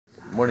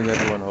Morning,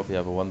 everyone. Hope you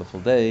have a wonderful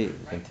day.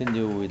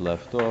 Continue. We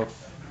left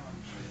off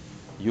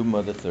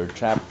Yuma, the third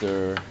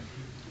chapter,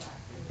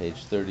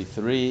 page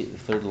 33, the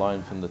third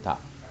line from the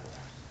top.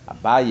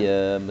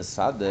 Abaya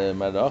Masada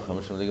Marach.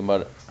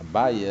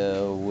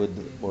 Abaya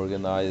would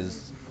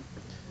organize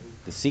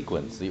the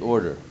sequence, the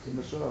order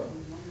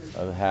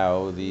of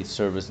how the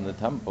service in the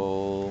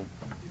temple.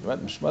 That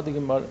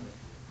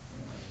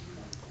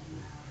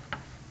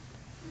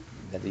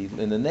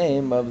in the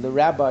name of the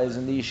rabbis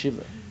in the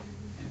yeshiva.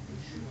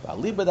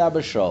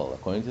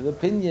 According to the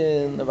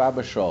opinion of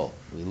Abba Shaul,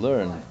 we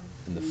learned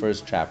in the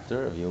first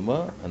chapter of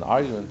Yuma an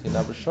argument between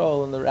Abba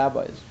Shaul and the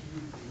rabbis.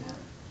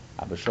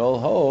 Abba Shaul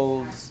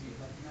holds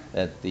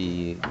that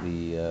the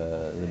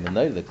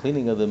menorah, the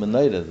cleaning of the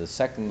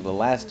menorah, the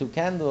last two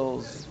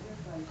candles,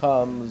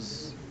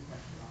 comes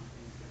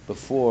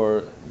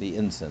before the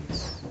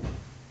incense.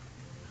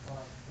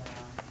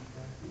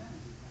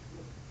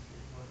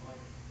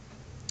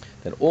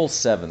 That all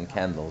 7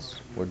 candles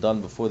were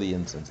done before the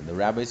incense. And the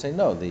rabbis say,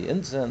 no, the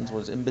incense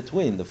was in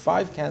between the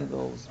 5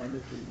 candles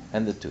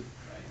and the 2.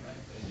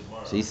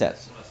 So he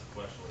says,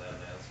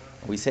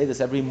 we say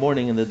this every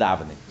morning in the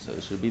davening, so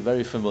it should be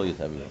very familiar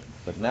to everyone.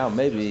 But now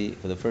maybe,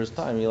 for the first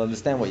time, you'll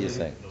understand what you're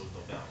saying.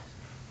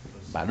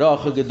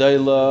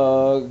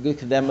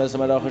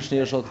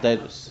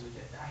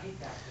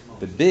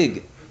 The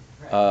big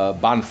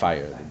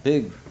bonfire, the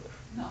big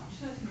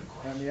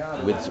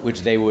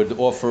which they would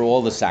offer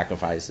all the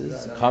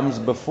sacrifices, comes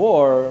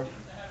before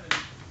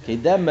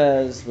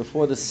Kedemes,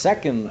 before the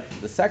second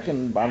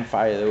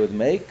bonfire they would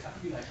make,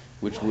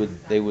 which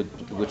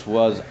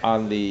was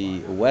on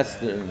the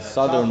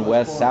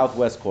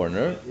southwest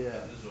corner.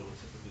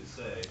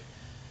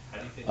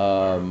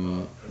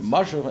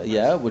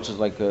 Which is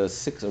like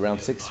around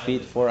 6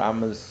 feet, 4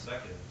 amas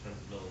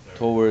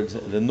towards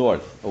the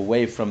north,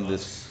 away from the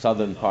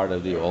southern part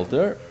of the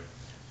altar.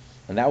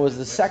 And that was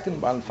the second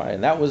bonfire,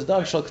 and that was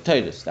done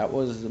Shalktotis. That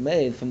was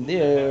made from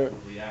there.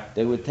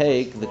 They would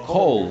take the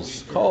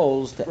coals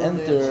to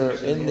enter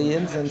in the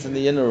incense in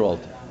the inner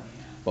altar,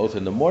 both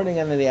in the morning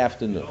and in the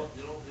afternoon.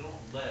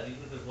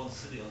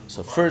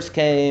 So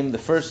the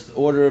first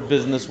order of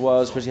business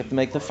was, first you have to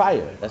make the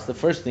fire. That's the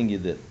first thing you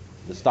did.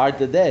 To start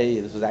the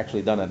day, this was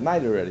actually done at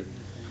night already,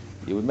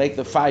 you would make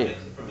the fire.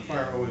 The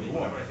fire always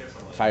warm.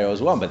 Fire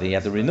was warm, but then you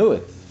have to renew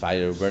it.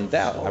 Fire burnt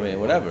out. I mean,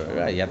 whatever.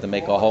 Right? You have to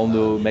make a whole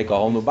new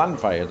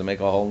bonfire. You have to make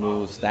a whole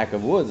new stack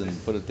of wood and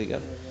put it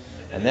together.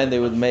 And then they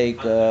would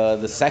make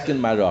the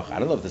second marach. I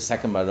don't know if the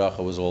second marach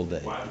was all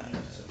day.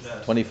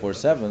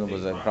 24/7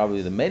 was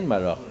probably the main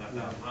marach.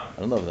 I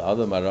don't know if the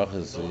other marach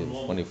is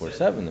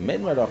 24/7. The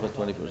main marach was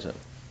 24/7.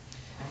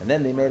 And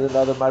then they made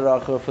another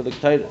marach for the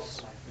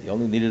ketores. You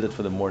only needed it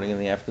for the morning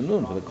and the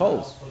afternoon for the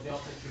coals.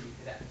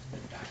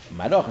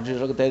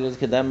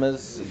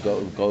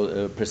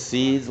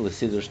 Precedes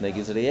l'sidur shnei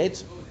gizrei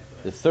eitzim.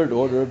 The third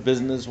order of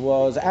business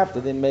was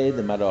after they made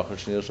the marach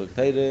shnei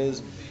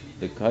ketores,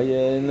 the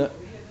kohen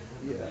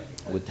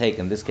would take.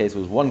 In this case, it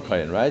was one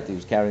kohen, right? He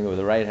was carrying it with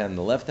the right hand and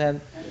the left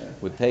hand.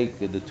 Would take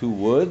the 2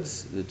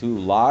 woods, the 2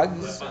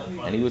 logs,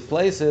 and he would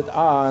place it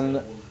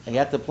on. He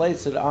had to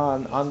place it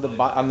on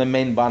the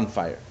main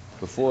bonfire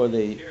before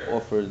they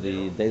offered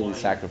the daily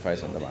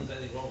sacrifice on the bonfire.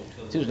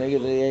 The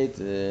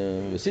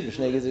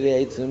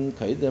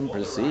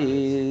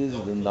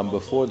number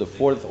 4, the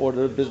fourth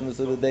order of business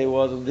of the day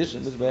was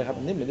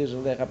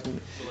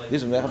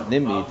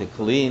to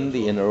clean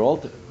the inner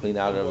altar, clean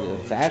out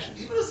its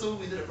ashes. The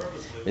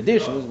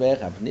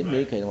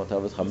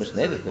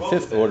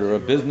 5th order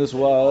of business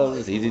was,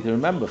 it's easy to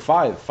remember,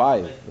 5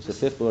 was the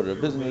 5th order of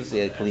business.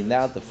 They had cleaned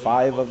out the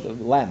 5 of the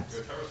lamps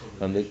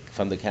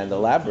from the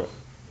candelabra.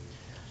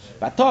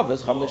 Then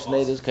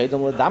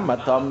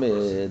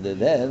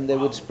they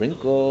would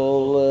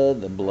sprinkle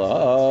the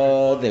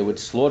blood, they would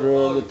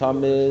slaughter the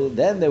tamid,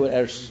 then they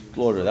would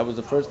slaughter. That was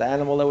the first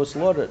animal that was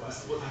slaughtered.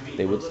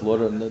 They would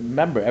slaughter, and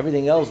remember,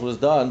 everything else was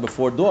done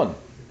before dawn.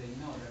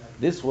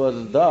 This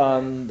was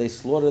done, they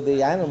slaughtered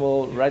the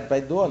animal right by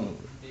dawn.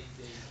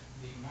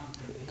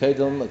 So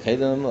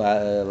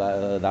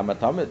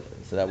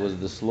that was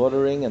the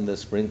slaughtering and the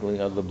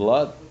sprinkling of the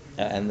blood,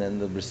 and then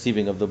the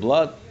receiving of the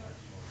blood.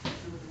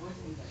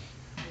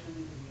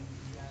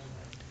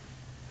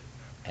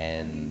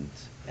 And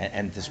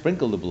to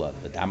sprinkle the blood.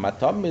 And the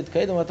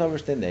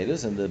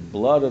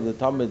blood of the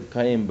tamid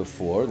came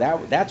before.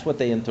 That's what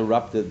they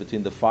interrupted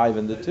between the 5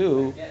 and the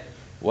 2.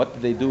 What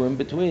did they do in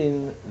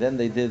between? Then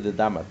they did the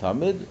damat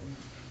tamid.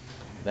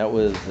 That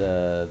was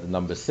the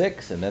number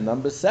 6. And then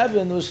number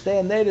 7 was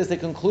shtei neidos. They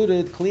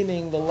concluded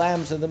cleaning the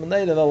lamps of the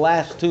menorah, the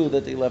last 2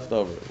 that they left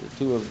over, the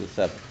 2 of the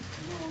 7.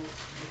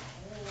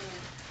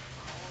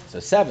 So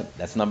 7,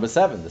 that's number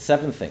 7, the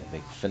 7th thing.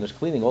 They finished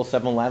cleaning all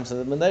 7 lamps of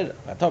the menorah.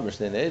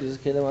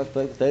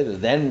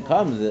 Then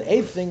comes the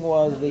 8th thing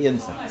was the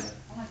incense.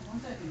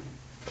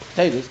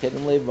 And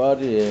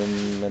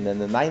then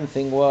the 9th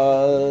thing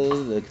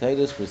was the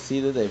ketores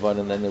proceeded,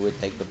 and then they would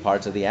take the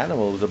parts of the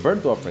animal. It was a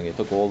burnt offering. They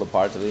took all the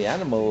parts of the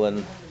animal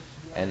and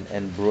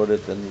brought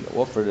it and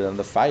offered it on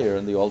the fire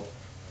on the altar.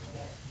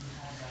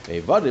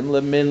 Ve'varim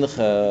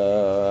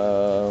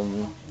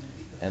lemincha,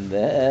 and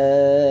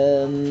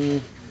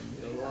then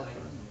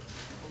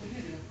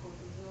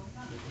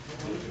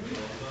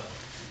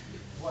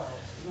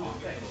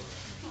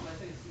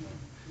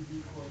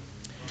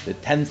the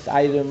 10th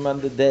item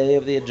on the day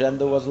of the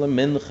agenda was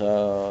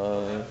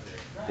lemincha.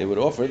 They would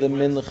offer the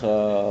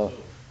mincha,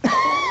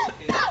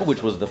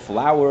 which was the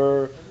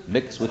flour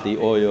mixed with the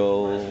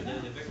oil,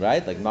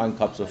 right? Like 9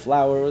 cups of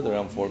flour,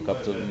 around 4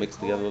 cups of mixed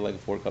together, like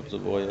 4 cups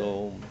of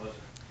oil.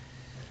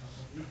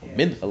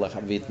 Mincha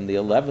lechavitin. The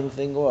 11th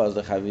thing was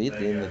the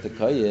chavitin that the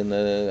kohen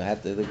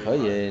had to the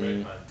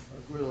kohen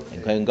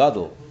and kohen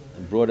gadol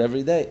and brought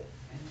every day.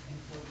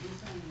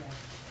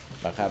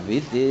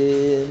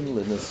 Chavitin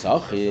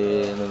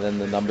l'nesachin, and then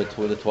the number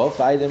 2, the 12th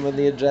item on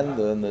the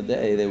agenda on the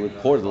day, they would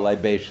pour the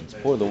libations,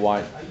 pour the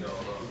wine.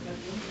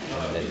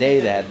 And the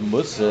day they had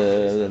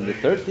musa, and the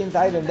 13th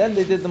item, then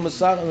they did the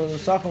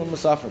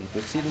musafin,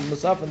 proceeded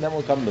musafin, then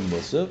will come the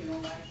musa.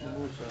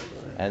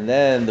 And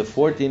then the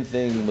 14th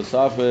thing,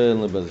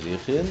 musafin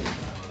lebazichin,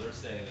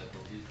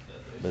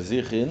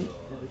 bazichin,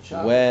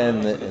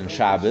 when in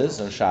Shabbos,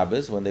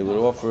 when they would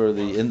offer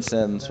the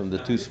incense from the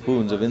 2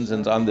 spoons of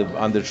incense on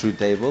the true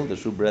table, the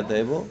true bread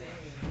table,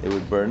 they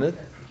would burn it.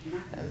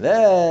 And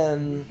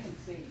then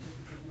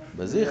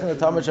bazichin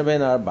tamash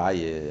ben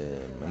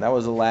arbayim, and that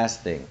was the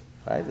last thing,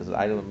 right? This is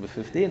item number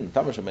 15.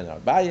 Tamash ben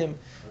arbayim,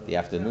 the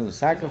afternoon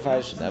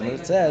sacrifice. And then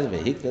it says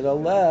vehikter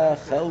Allah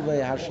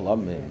chelvei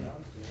hashlamim.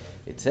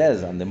 It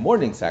says on the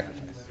morning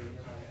sacrifice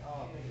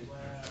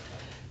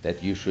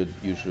that you should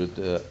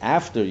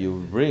after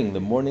you bring the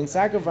morning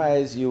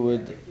sacrifice, you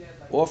would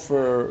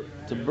offer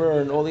to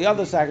burn all the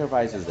other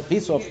sacrifices, the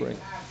peace offering.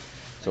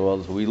 So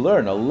we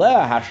learn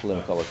Allah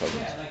hashlam kol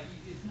hakodesh,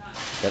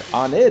 that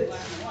on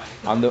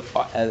the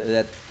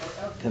that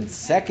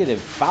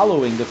consecutive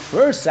following the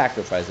first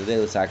sacrifice, the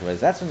daily sacrifice,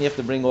 that's when you have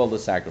to bring all the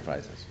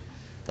sacrifices,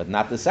 but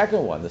not the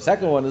second one. The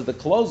second one is the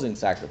closing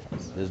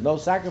sacrifice. There's no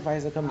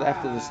sacrifice that comes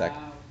after the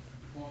second.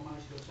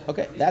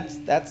 Okay, that's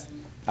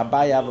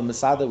Abaya Abba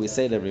Masada. We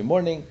say it every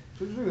morning.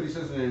 So it really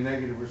says in a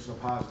negative versus a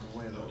positive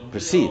way, though.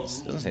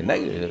 Precedes. It doesn't say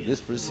negative. This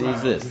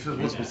precedes this.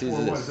 This precedes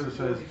this.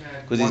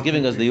 Because he's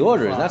giving us the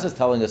order. He's not just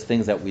telling us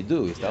things that we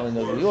do. He's telling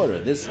us the order.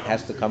 This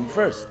has to come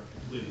first,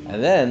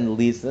 and then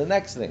leads to the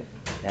next thing.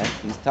 Yeah?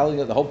 He's telling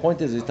us. The whole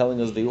point is he's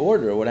telling us the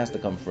order. What has to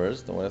come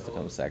first and what has to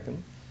come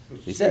second.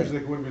 He says.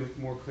 It would have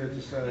been more clear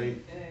to say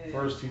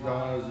first he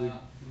does the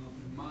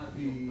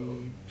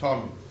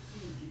Talmud.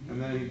 And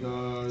then he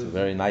does. It's a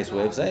very nice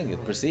way of saying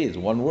it. Precedes,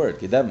 one word,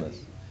 kidemas.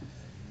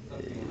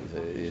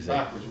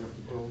 Backwards, you have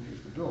to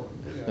build.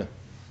 Yeah.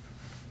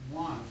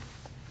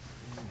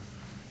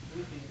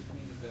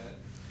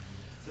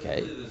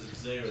 Okay.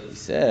 He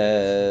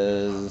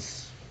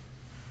says.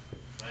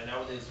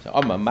 Now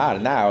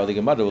the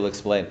Gemara will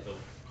explain.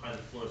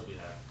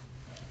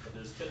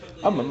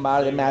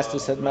 The master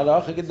said, and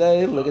how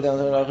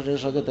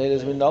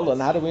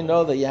do we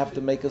know that you have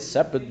to make a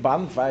separate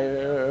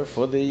bonfire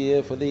for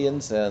the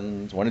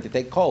incense? Why don't you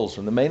take coals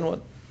from the main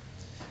one?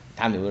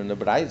 Tani, we're in the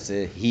Braise.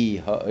 He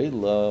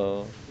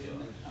ha'ila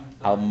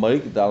al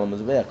moigdal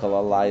mizbeach al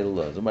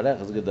alayla. Zumarech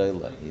is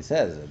gedoyla. He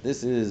says that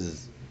this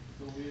is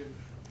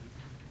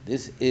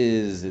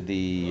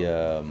the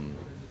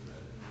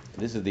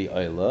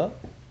oila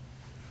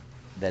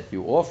that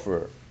you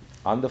offer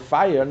on the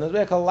fire, and the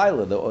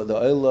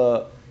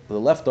oila, the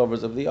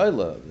leftovers of the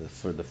oila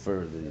for the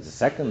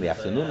second, the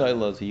afternoon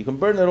oila, so you can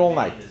burn it all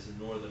night.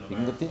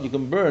 You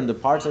can burn the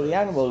parts of the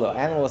animal. The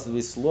animal has to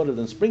be slaughtered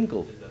and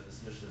sprinkled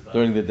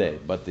during the day,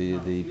 but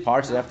the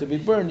parts that have to be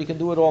burned, you can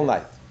do it all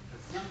night.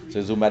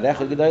 So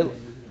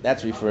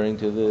that's referring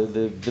to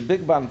the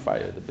big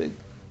bonfire, the big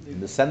in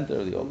the center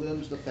of the oil. The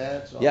limbs, the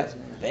fats. Yes.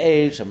 And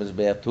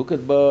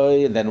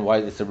then why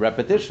it's a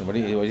repetition? What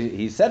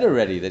he said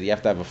already that you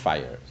have to have a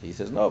fire. So he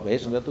says no.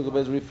 Is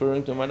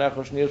referring to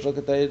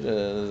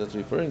that's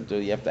referring to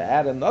you have to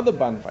add another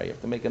bonfire. You have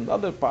to make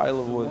another pile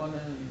of wood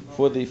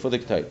for the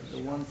ketayt.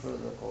 The one for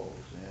the coals.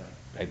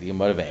 Yeah. Like the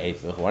Gemara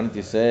Ve'efich. Why don't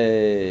you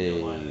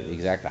say the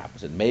exact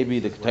opposite? Maybe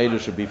the ketayt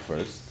should be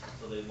first.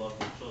 So they love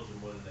their children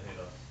more than they hate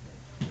us.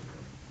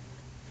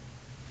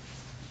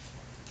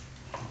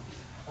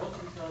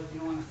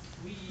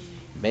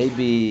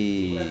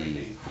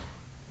 Maybe.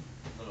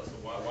 So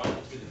why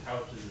between the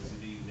couches is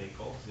he make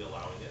calls? Is he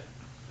allowing it?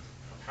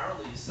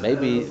 Apparently he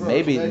said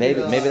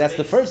Maybe that's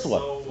the first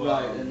one.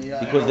 Right. And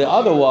Because the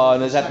other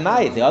one is at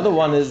night. The other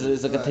one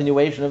is a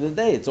continuation of the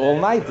day. It's all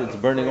night. It's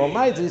burning all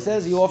night. So he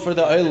says you offer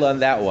the oil on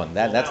that one.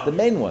 That's the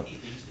main one.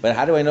 But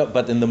how do I know?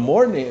 But in the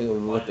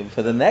morning,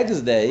 for the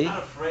next day,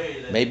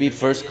 maybe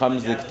first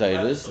comes the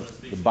ketayros,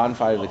 the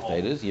bonfire of the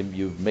ketayros.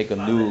 You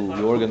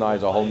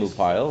organize a whole new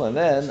pile, and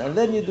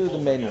then you do the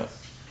main one.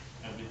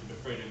 I'm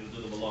afraid you're going to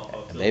do the malach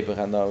of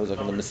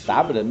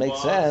It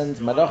makes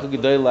sense.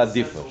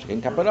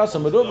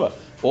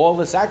 All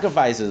the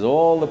sacrifices,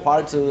 all the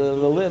parts of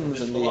the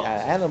limbs and the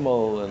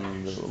animal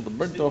and the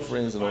burnt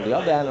offerings and all the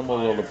other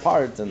animals, all the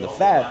parts and the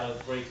fat,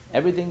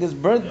 everything is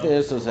burnt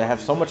there. So to have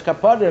so much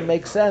kapara, it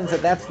makes sense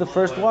that that's the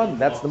first one.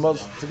 That's the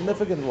most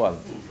significant one.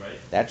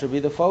 That should be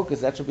the focus.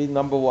 That should be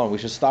number one. We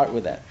should start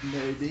with that.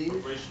 Maybe.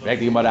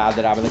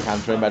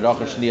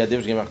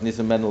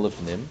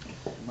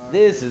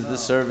 This is the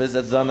service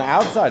that's done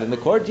outside, in the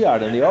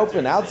courtyard, in the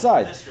open,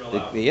 outside.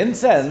 The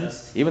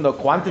incense, even though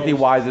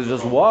quantity-wise is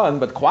just one,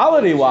 but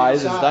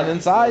quality-wise it's done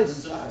inside.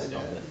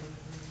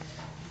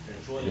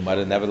 You might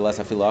have nevertheless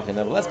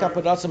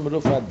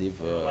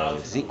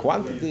see,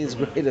 quantity is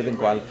greater than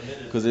quality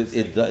because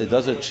it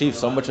does achieve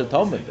so much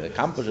atonement. It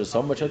accomplishes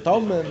so much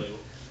atonement.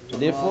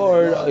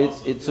 Therefore,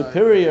 it's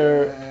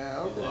superior,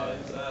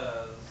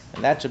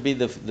 and that should be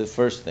the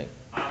first thing,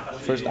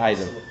 first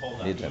item.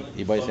 If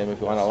you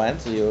want to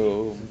land, so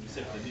you.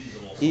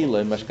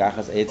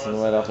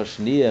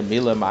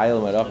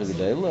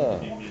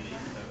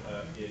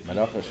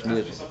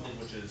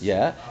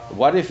 Yeah.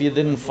 What if you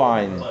didn't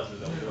find?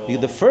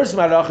 The first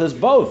maracha is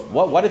both.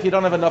 What if you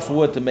don't have enough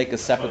wood to make a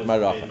separate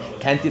maracha?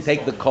 Can't you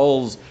take the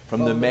coals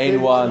from the main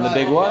one, the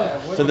big one?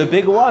 So the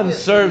big one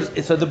serves.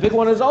 So the big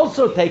one is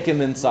also taken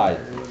inside.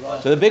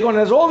 So the big one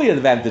has all the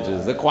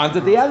advantages, the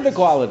quantity and the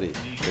quality.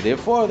 So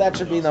therefore, that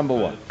should be number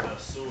one.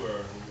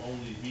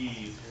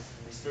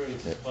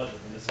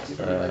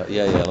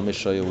 Let me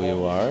show you where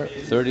you are.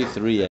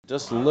 33.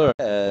 Just learn.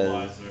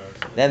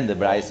 Then the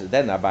Bryce.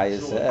 Then Abai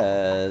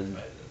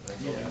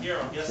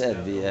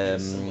said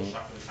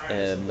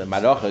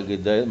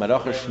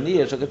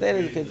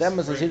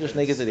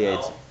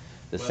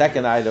the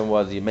second item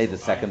was you made the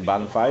second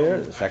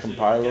bonfire, the second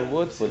pile of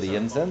wood for the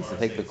incense, to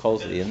take the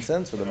coals of the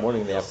incense for the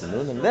morning and the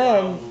afternoon. And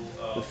then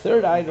the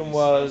third item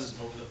was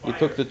you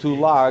took the two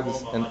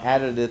logs and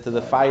added it to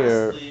the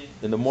fire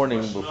in the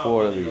morning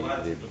before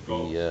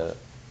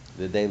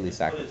the daily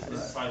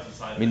sacrifice.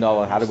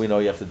 How do we know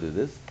you have to do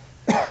this?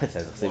 It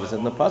says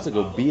in the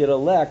pasuk, "Be it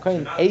a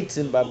kohen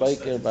eitzim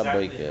babayker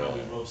babayker."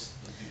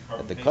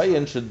 That the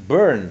kohen should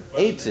burn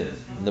eitzim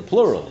in the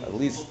plural, at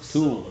least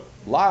two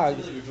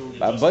logs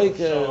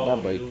babayker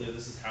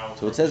babayker.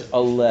 So it says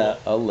aleh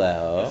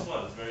aleh.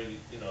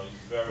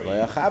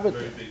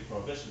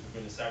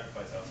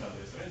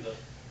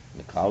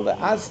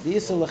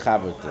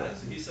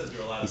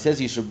 He says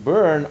you should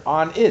burn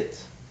on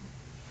it.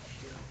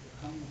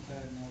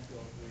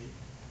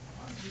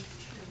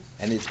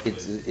 And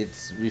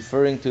it's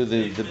referring to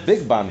the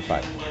big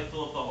bonfire.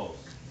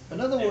 In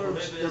other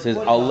words, it says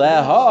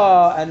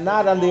aleha and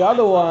not on the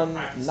other one.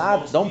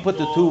 Don't put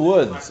the two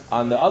woods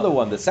on the other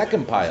one, the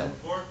second pile,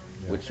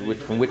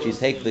 from which you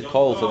take the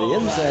coals for the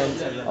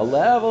incense.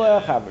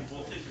 Aleha chavit.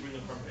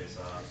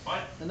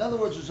 In other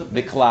words, there's a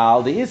big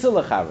Miklal the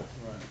isel chavit.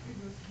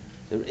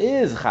 There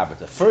is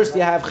chavit. First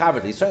you have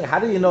chavit. He's saying, how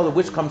do you know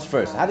which comes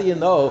first? How do you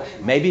know?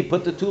 Maybe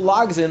put the two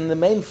logs in the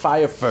main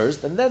fire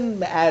first, and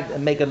then add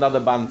and make another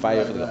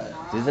bonfire.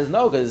 So he says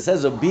no, because it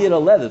says a beer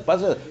leather.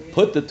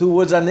 Put the two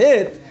woods on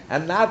it,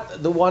 and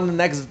not the one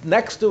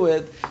next to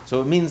it.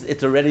 So it means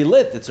it's already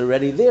lit. It's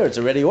already there. It's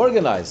already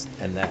organized.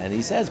 And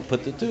he says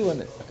put the two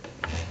in it.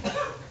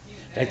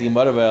 How do you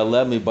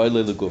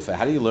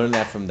learn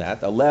that from that?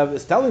 Alev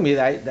is telling me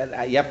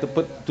that you have to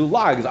put two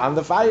logs on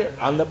the fire,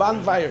 on the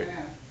bonfire.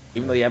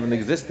 Even though you have an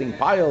existing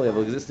pile, you have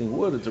existing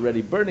wood, it's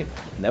already burning.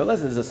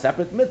 Nevertheless, there's a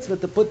separate mitzvah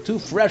to put two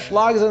fresh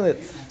logs on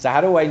it. So how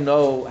do I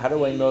know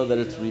that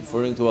it's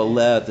referring to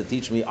Aleh to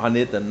teach me on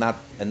it and not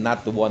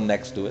the one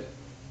next to it?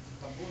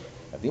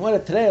 If you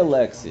want to tray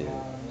Alexi,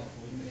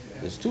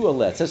 there's two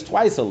Aleh. It says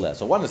twice Aleh.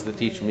 So one is to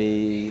teach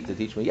me,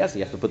 yes,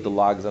 you have to put the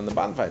logs on the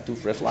bonfire, two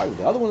fresh logs.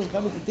 The other one is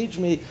coming to teach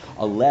me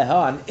Aleh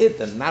on it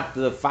and not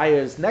the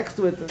fires next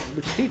to it,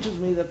 which teaches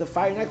me that the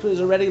fire next to it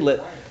is already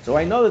lit. So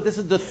I know that this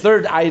is the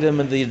third item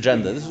in the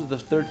agenda. This is the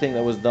third thing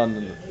that was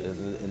done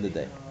in the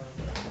day.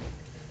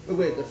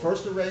 Wait, the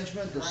first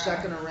arrangement, the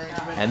second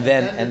arrangement, and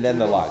then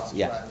the logs.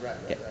 Yeah.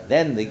 Right.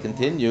 Then they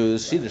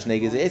continues.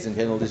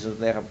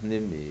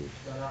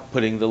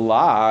 Putting the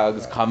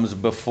logs comes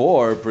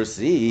before,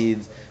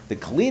 precedes the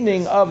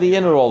cleaning of the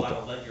inner altar.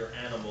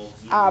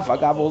 Both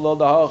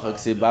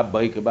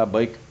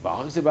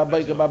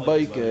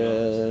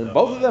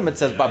of them it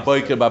says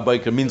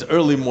babayker means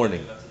early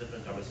morning.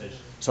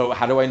 So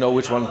how do I know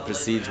which one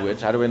precedes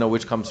which? How do I know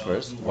which comes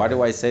first? Why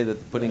do I say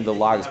that putting the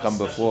logs come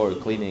before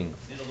cleaning?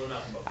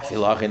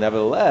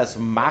 Nevertheless,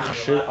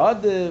 machshir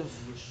adiv.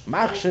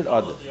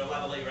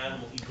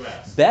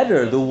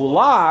 Better, the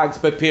logs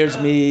prepares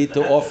me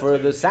to offer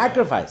the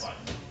sacrifice.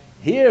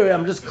 Here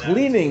I'm just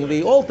cleaning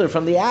the altar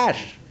from the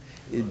ash.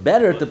 It's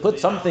better to put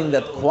something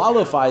that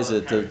qualifies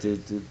it.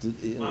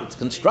 It's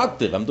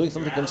constructive. I'm doing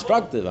something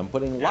constructive. I'm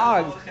putting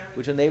logs,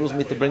 which enables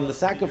me to bring the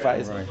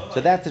sacrifice. Right. So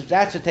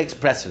that should takes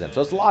precedence.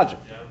 So it's logic.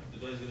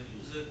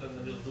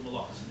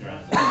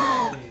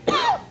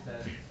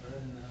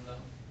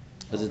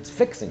 Because it's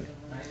fixing.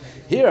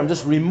 Here I'm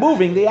just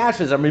removing the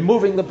ashes. I'm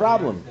removing the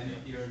problem.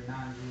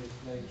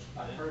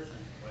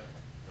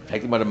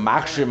 Take about a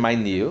machshir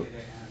ma'niu.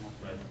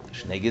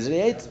 Shnei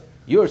gezriet.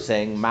 You're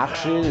saying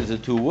machshir is the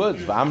two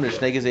woods. V'amr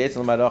shnei gezriet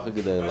l'marocha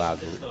gedei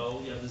ladu.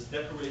 So you have this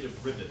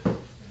decorative ribbon.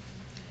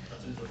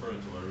 That's what he's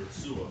referring to, or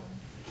ritzua.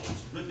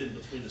 This ribbon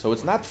between the So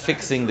it's not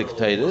fixing the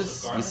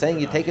potatoes. He's saying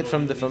you take it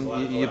from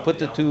you put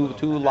the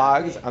two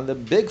logs on the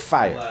big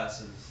fire.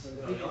 glasses.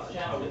 The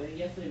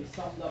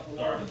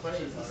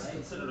question is, this is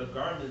considered a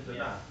garment or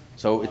not?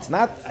 So it's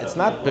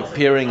not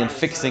preparing and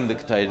fixing the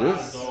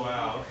potatoes. Go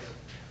out.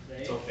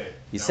 It's okay.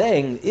 He's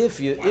saying if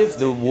you're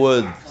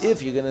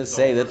gonna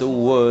say that the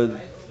wood,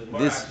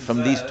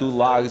 from these two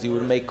logs you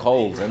would make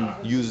coals and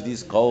use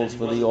these coals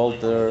for the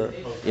altar,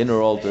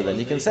 inner altar, then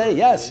you can say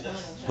yes.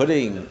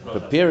 Preparing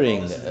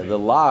the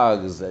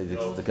logs, it's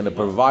going to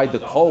provide the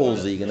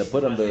coals that you're going to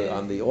put on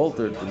the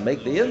altar to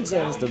make the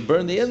incense, to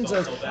burn the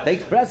incense,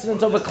 takes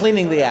precedence over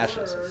cleaning the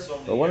ashes.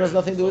 But one has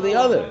nothing to do with the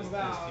other.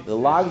 The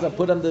logs are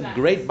put on the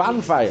great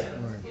bonfire.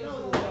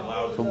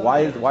 So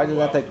why does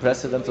that take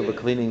precedence over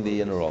cleaning the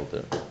inner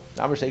altar?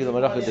 Yirmiyah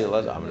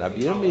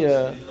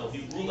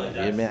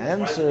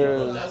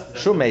answers,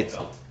 Shumetz.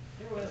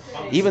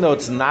 Even though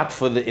it's not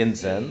for the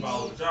incense,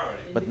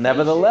 but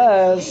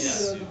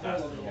nevertheless,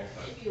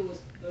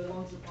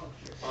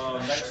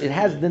 it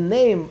has the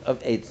name of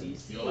Eitzim.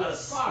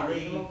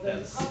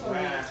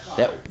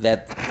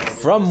 That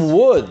from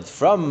wood,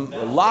 from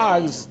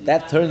logs,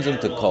 that turns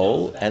into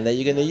coal, and that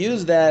you're going to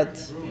use that. I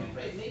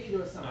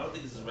don't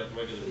think this is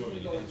regular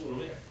grooming. You think it's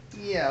grooming?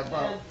 Yeah,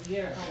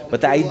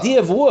 But the idea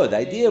of wood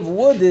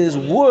is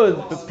wood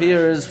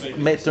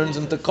turns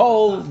into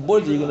coal.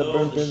 Wood you're going to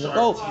burn turns into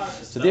coal.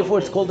 So therefore,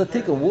 it's called a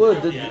tikka.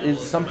 Wood is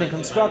something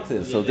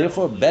constructive. So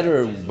therefore,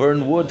 better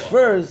burn wood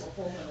first.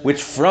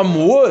 Which from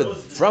wood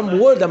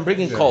I'm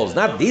bringing coals,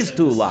 not these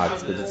two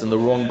logs, because it's in the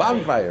wrong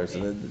bonfire.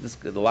 So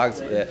the logs,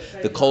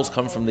 the coals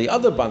come from the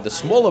other the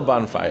smaller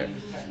bonfire.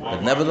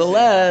 But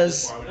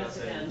nevertheless,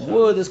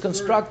 wood is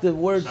constructive.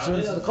 Wood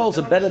turns into coal.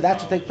 So better that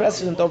should take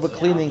precedent over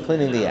cleaning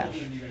the ash.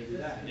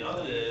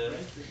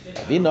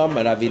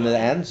 Ravina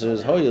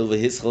answers,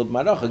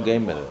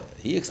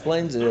 he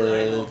explains it,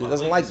 he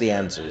doesn't like the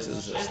answers.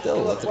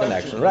 Still, that's a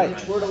connection, right?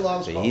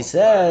 So he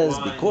says,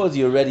 because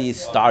you already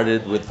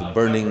started with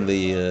burning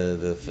the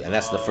and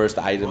that's the first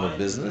item of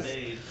business,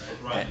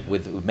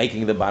 with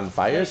making the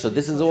bonfire, so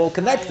this is all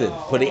connected.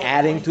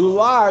 Adding two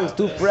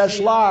fresh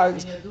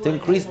logs to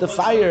increase the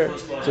fire.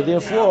 So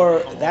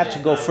therefore, that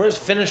should go first,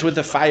 finish with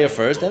the fire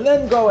first, and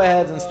then go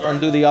ahead and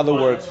do the other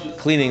work,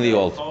 cleaning the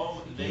altar.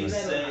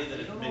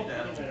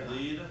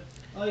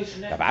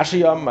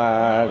 Ravashi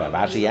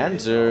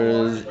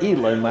answers,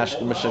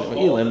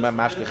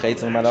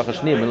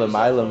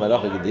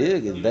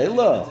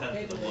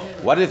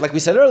 what if, like we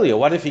said earlier,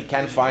 what if he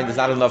can't find, there's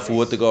not enough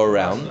wood to go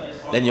around,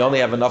 then you only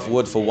have enough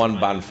wood for one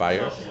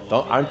bonfire?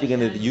 Aren't you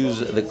going to use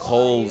the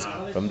coals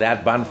from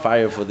that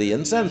bonfire for the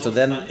incense? So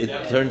then it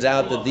turns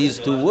out that these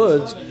two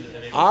woods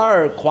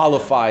are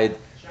qualified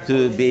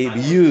to be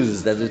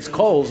used, that its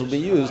coals will be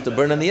used to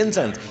burn on the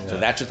incense. So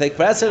that should take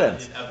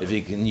precedence. If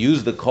you can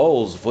use the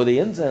coals for the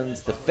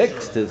incense to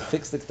fix the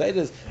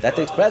potatoes, that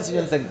takes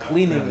precedence than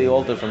cleaning the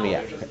altar from the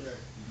ash.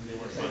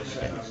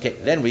 Okay,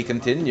 then we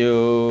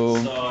continue.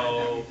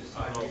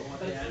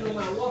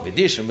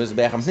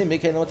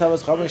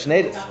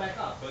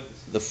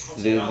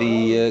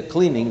 The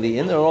cleaning the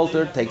inner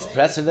altar takes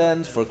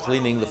precedence for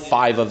cleaning the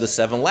 5 of the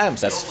 7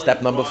 lamps. That's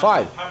step number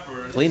 5.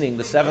 Cleaning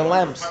the 7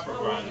 lamps.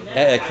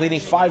 Cleaning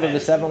 5 of the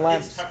 7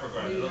 lamps.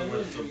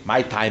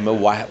 My timer,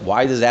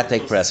 why does that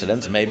take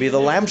precedence? Maybe the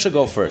lamp should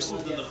go first.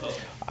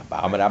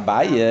 That's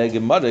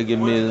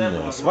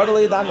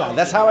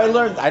how I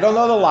learned. I don't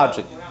know the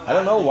logic. I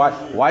don't know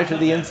why should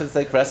the incense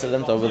take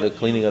precedence over the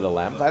cleaning of the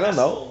lamps. I don't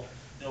know.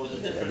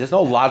 There's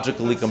no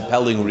logically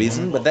compelling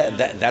reason, but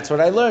that's what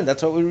I learned.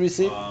 That's what we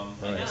received.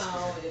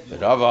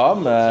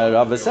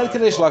 Rava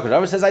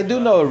says, I do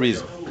know a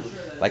reason.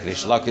 Like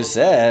Rish Lakish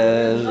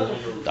says,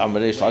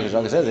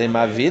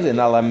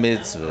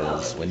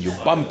 when you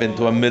bump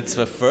into a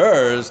mitzvah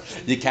first,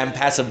 you can't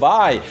pass it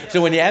by.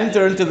 So when you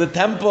enter into the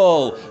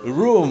temple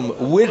room,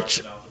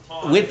 which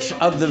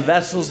of the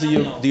vessels do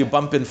you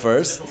bump in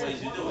first?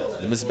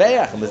 The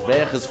Mizbeach. The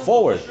Mizbeach is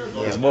forward.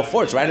 It's more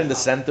forward. It's right in the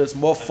center. It's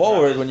more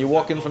forward. When you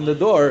walk in from the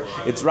door,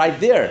 it's right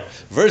there.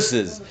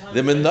 Versus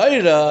the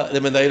menorah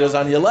is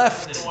on your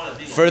left,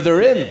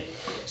 further in.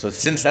 So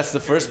since that's the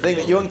first thing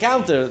that you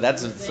encounter,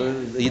 so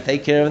you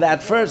take care of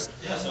that first.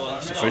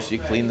 So first you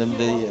clean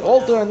the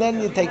altar, and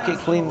then you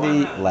clean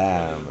the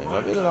lamb.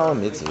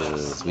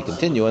 We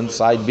continue on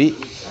side B,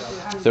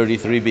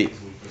 33B.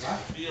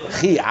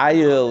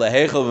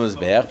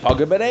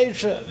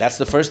 That's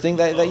the first thing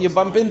that you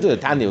bump into.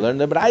 Tanya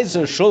learned the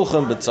Braiser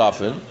Shulchan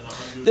B'Tzafin.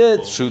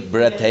 The shoot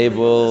bread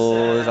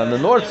table is on the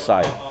north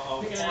side.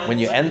 When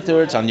you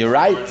enter, it's on your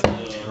right.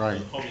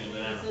 Right.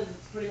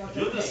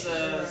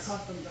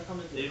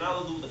 You're not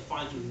allowed to do the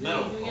fines with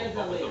metal.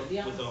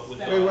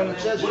 Wait, when it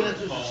says you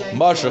enter the same...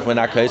 Mashach when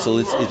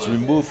it's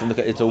removed from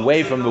it's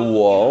away from the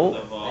wall.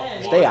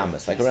 Stay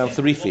amas, like around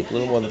 3 feet, a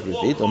little more than 3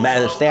 feet. Or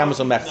stay amas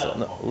or mechza,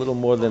 a little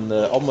more than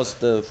almost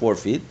 4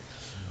 feet.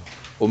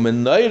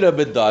 Umenaira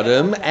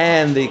bedarim,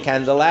 and the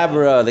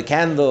candelabra, the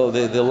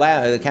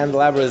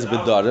candelabra is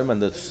bedarim on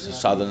the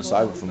southern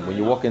side. From when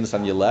you walk in, it's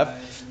on your left.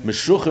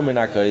 Meshuchim in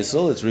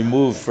akaisel, it's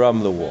removed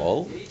from the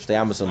wall. Shtei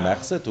amas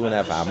mechse,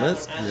 2.5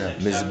 amas.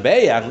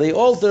 Mizbeach, the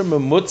altar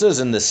memutza is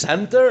in the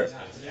center.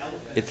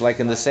 It's like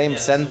in the same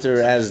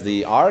center as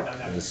the ark,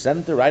 in the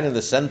center, right in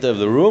the center of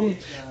the room.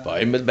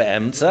 And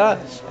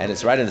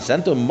it's right in the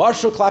center.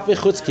 Marshal klapi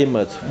chutz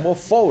kimat, more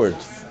forward,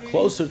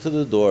 closer to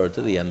the door,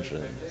 to the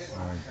entrance.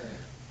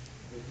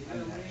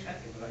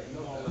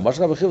 So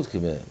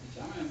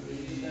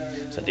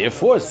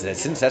therefore,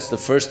 since that's the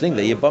first thing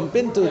that you bump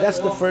into, that's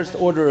the first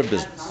order of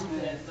business.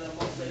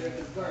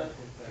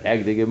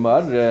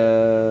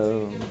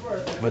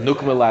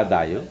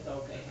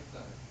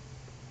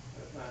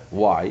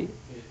 Why?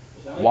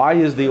 Why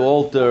is the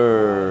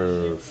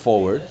altar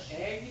forward?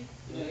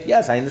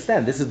 Yes, I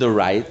understand. This is the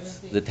right.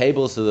 The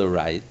table is to the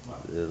right.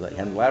 The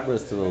candelabra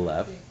is to the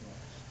left.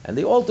 And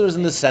the altar is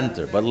in the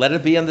center, but let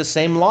it be on the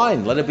same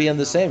line. Let it be on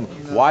the same.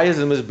 Why is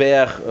the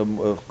mizbeach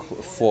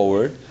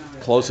forward,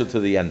 closer to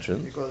the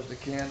entrance? Because the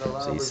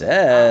candelabra. So he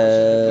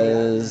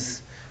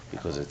says,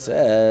 because it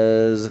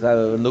says,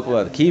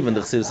 the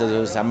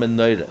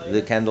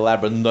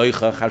candelabra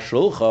noicha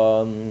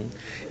chashulchan.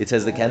 It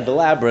says the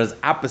candelabra is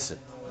opposite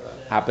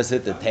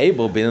the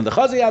table, being in the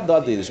chaziyad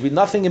dadi. There should be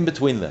nothing in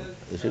between them.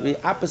 They should be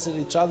opposite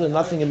each other,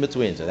 nothing in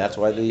between. So that's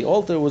why the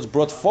altar was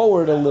brought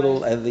forward a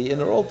little, and the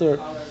inner altar.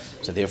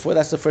 So therefore,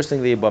 that's the first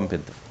thing that you bump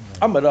into.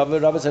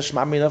 Rabbi says,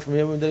 "Shmami enough from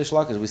here from Reish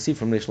Lakish." We see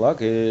from Reish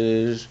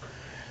Lakish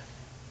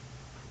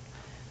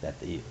that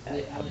the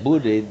abure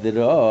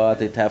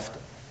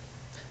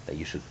that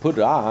you should put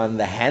on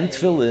the hand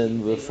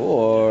tefillin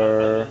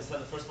before.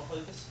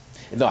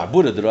 No,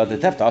 abure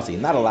you're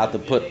not allowed to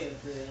put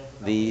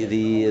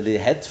the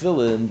head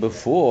tefillin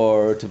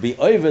before to be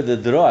over the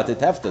drah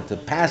tefta, to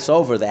pass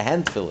over the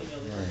hand tefillin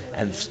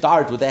and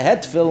start with the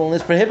head tefillin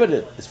is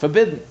prohibited. It's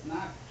forbidden.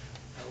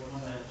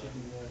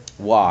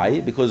 Why?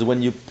 Because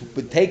when you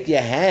take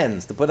your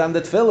hands to put on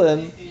the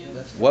tefillin,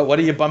 what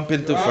do you bump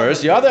into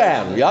first? Your other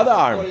hand, your other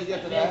arm.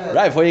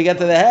 Right, before you get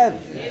to the head.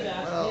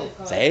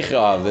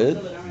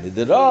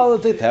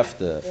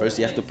 First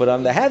you have to put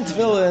on the hand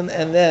tefillin,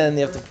 and then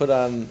you have to put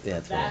on the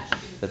head tefillin.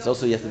 That's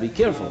also, you have to be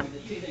careful.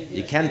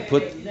 You can't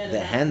put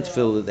the head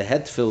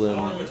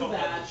tefillin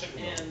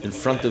in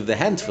front of the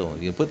hand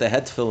tefillin. You put the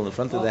head tefillin in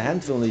front of the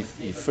hand tefillin,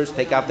 you first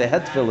take out the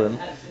head tefillin,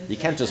 you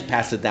can't just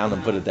pass it down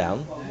and put it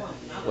down.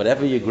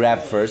 Whatever you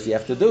grab first, you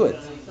have to do it.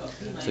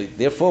 So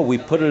therefore, we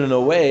put it in a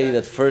way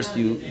that first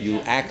you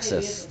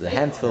access. The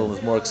hand tefillin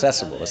is more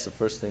accessible. That's the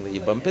first thing that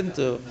you bump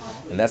into,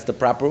 and that's the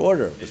proper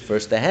order. But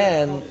first the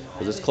hand,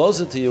 because it's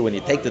closer to you. When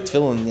you take the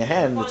tefillin in your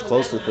hand, it's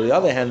closer to the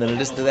other hand than it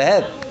is to the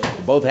head.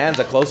 Both hands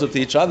are closer to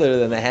each other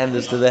than the hand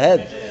is to the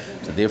head.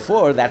 So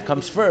therefore, that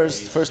comes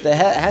first. First the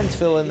hand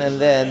tefillin,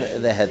 and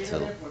then the head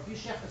tefillin.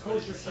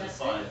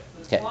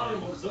 Okay.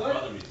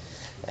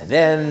 And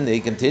then he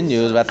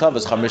continues,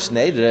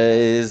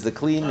 is the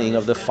cleaning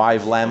of the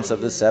 5 lamps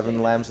of the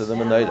 7 lamps of the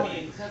menorah.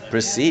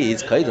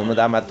 Proceeds, item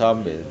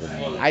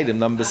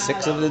number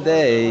 6 of the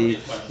day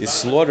is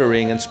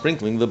slaughtering and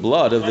sprinkling the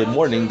blood of the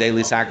morning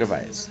daily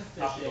sacrifice.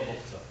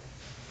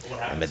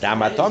 And the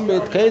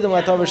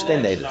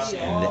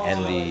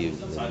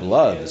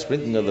blood, the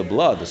sprinkling of the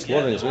blood, the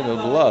slaughtering and sprinkling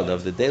of the blood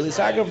of the daily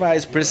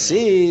sacrifice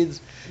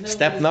precedes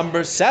step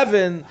number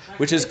 7,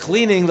 which is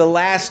cleaning the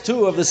last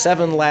 2 of the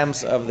 7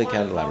 lamps of the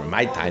candelabra.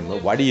 My time,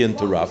 why do you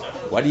interrupt?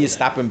 Why do you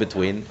stop in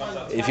between?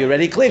 If you're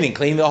already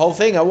clean the whole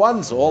thing at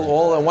once,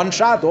 all in one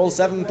shot, all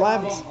 7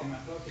 lamps.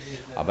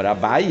 Aber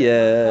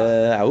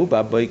Abaye,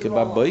 Auba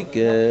Boike,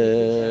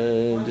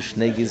 the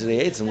Schnee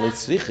Gizreitz, and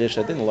Litzrichish,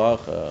 I didn't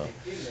lach.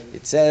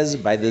 It says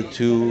by the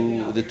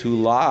two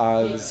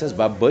logs, it says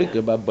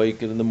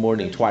Baboike in the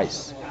morning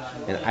twice.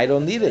 And I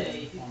don't need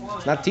it.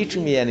 It's not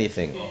teaching me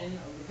anything.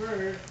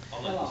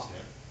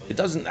 It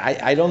doesn't.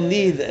 I don't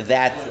need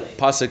that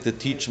pasuk to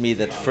teach me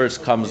that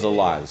first comes the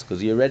logs,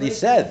 because you already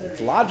said it's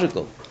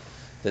logical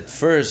that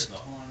first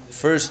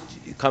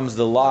comes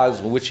the logs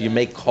which you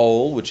make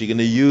coal, which you're going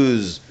to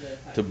use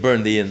to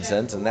burn the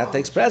incense, and that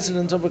takes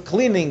precedence over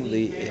cleaning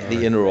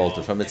the inner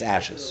altar from its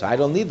ashes. So I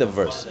don't need the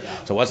verse.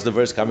 So what's the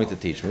verse coming to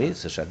teach me?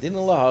 It's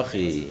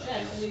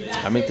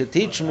coming to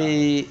teach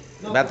me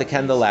about the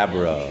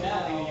candelabra.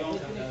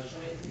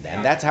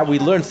 And that's how we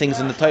learn things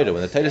in the Torah.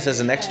 When the Torah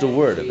says an extra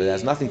word, if it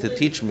has nothing to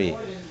teach me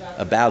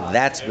about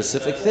that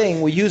specific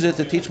thing, we use it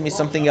to teach me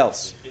something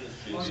else.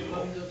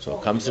 So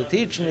it comes to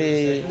teach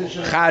me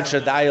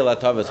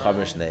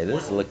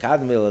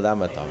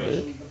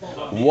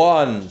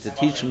one, to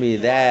teach me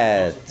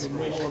that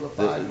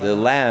the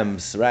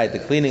lamps, right, the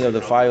cleaning of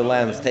the 5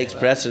 lamps takes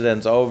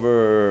precedence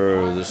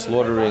over the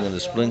slaughtering and the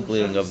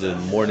sprinkling of the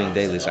morning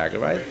daily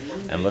sacrifice.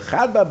 And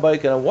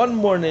one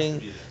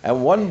morning,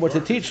 and one more to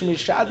teach me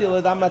that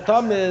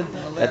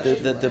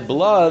the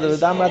blood of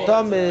the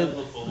Damatomid,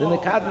 the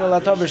Nekadma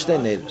Latover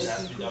Steinebs,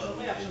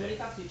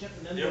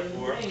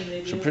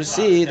 should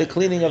precede the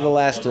cleaning of the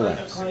last 2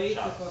 lamps.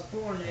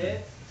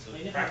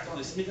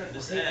 practically speaking,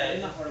 this egg,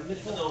 even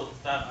though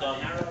it's not done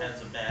in the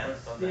hands of man,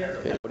 it's done in the hands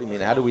of Okay, what do you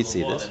mean? How do we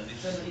see well, this? then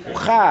it's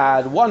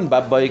Uchad, one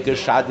baboiker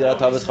shadir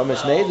atavis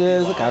chamesh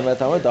neides, the kameh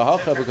tamid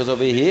dahacha, because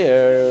over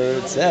here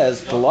it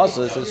says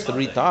Colossus is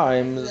 3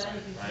 times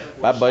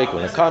baboiker.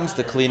 When it comes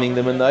to cleaning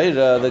the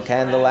menorah, the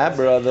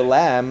candelabra, the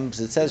lamps,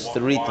 it says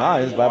 3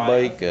 times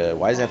baboiker.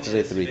 Why does it have to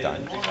say 3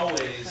 times?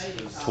 always,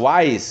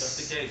 Twice.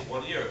 just in case,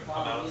 1 year, come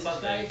out on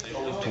Sunday, so you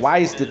always make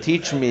Twice sure to that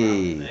teach the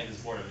me. egg is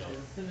boarded up.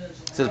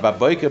 It says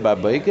baboiker,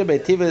 baboiker,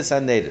 betivus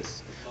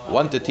anedis.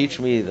 One to teach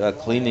me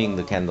cleaning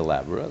the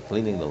candelabra,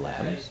 cleaning the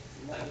lamps,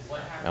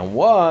 and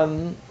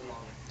one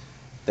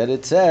that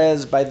it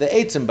says by the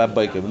eitzim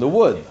baboiker, the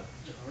wood.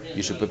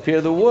 You should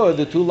prepare the wood,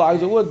 the 2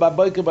 logs of wood,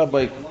 baboiker,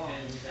 baboiker.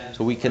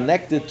 So we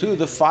connect it to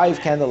the 5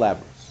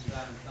 candelabras.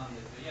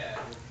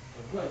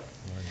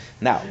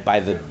 Now, by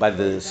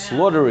the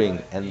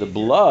slaughtering and the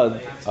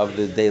blood of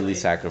the daily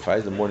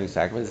sacrifice, the morning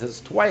sacrifice, it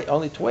says twice,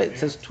 only twice. It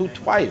says 2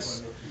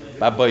 twice.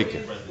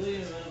 Baboiker.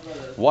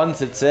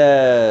 Once it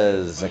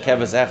says a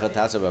keves echad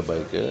tasa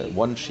baboiker,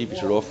 1 sheep you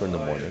should offer in the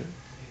morning,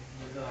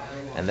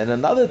 and then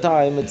another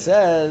time it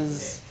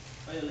says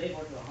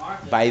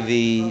by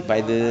the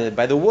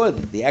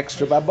wood, the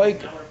extra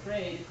baboiker.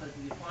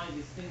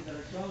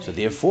 So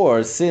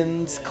therefore,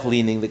 since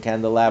cleaning the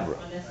candelabra,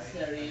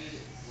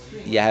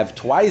 you have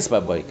twice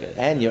baboiker,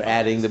 and you're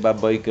adding the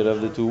baboiker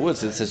of the 2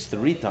 woods. It says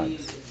 3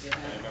 times.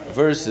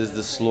 Versus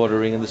the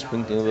slaughtering and the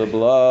sprinkling of the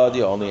blood,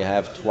 you only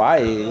have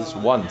twice,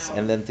 once,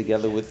 and then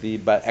together with the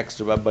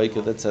extra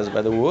baboiker that says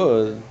by the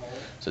wood.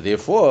 So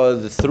therefore,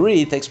 the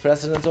 3 takes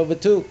precedence over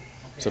 2.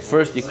 So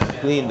first you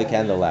clean the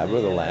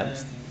candelabra, the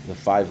lamps, the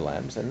 5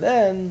 lamps, and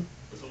then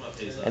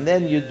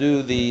you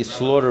do the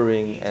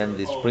slaughtering and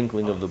the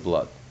sprinkling of the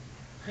blood.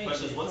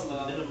 Question is, what's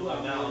the minimum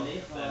amount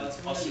that it's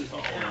possible to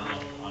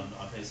hold on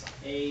Pesach?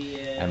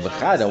 And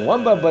b'chad, and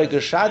 1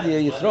 baboiker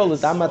shadia, you throw the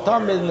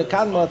damatamid and the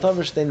kanma atav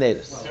shtei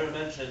neides. Here it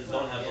mentions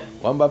don't have a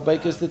 1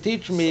 baboiker is to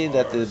teach me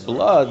that the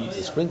blood,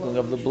 the sprinkling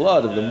of the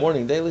blood of the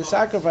morning daily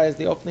sacrifice,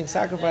 the opening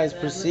sacrifice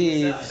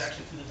precedes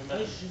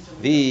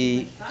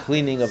the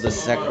cleaning of the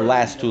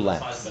last 2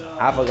 lamps.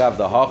 Avagav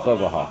the hacha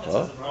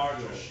v'hacha.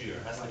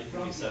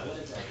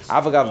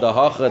 Avagav the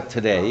hacha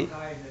today.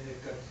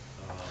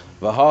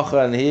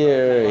 V'hacha, and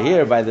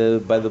here by the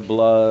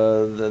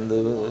blood and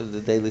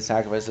the daily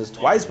sacrifices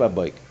twice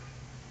baboiker.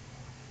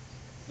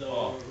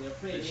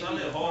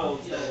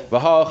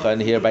 V'hacha,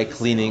 and here by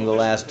cleaning the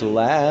last 2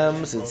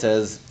 lamps it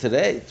says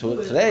today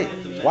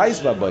twice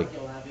baboiker.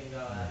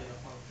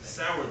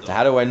 So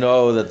how do I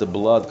know that the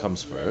blood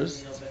comes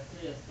first?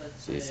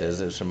 So he says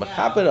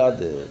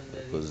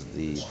because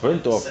the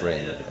burnt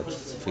offering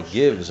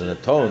forgives and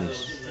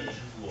atones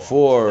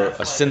for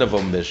a sin of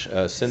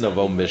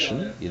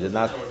omission. You did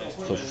not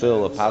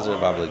fulfill a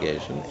positive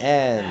obligation,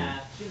 and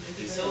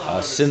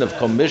a sin of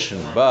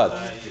commission, but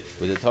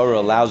the Torah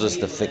allows us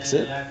to fix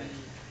it.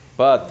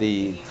 But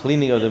the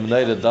cleaning of the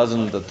menorah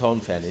doesn't atone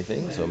for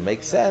anything, so it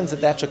makes sense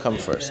that should come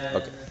first.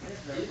 Okay.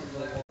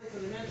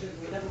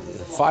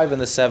 The 5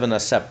 and the 7 are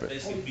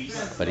separate,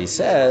 but he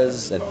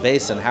says that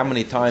based on how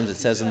many times it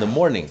says in the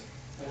morning,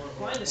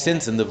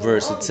 since in the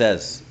verse it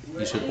says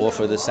you should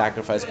offer the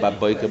sacrifice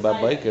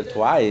baboiker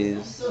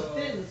twice.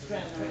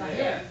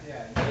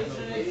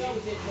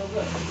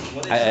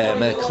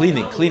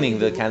 Cleaning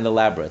the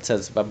candelabra. It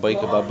says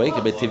baboiker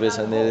betivus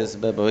and it is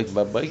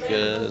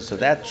baboiker. So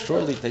that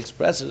surely takes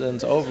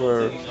precedence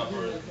over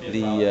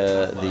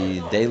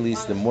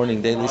the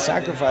morning daily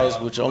sacrifice,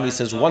 which only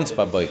says once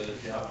baboiker.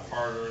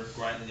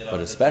 But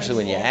especially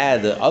when you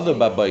add the other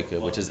baboiker,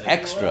 which is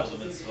extra,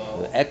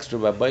 the extra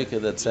baboiker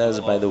that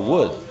says by the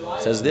wood,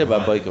 says there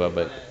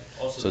baboiker.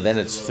 So then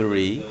it's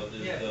 3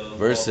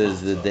 versus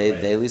the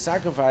daily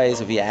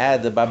sacrifice. If you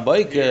add the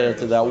baboiker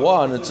to that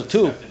 1, it's a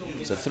 2.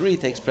 So 3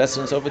 takes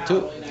precedence over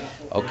 2.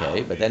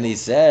 Okay, but then he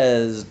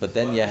says, but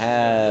then you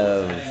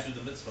have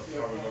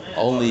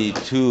only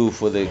 2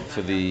 for the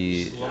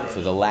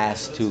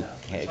last 2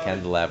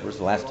 candelabras,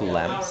 the last 2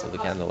 lamps of the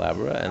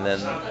candelabra, and then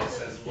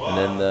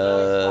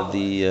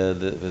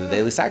the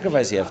daily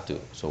sacrifice you have 2.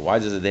 So why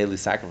does the daily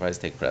sacrifice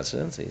take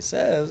precedence? He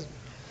says,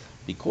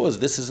 because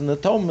this is an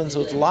atonement,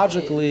 so it's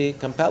logically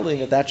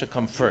compelling that should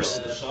come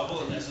first.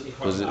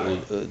 Because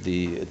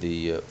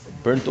the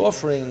burnt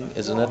offering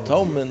is an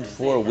atonement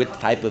for which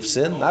type of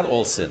sin? Not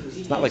all sin.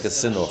 It's not like a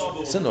sin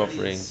offering. Sin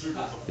offering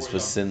is for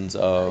sins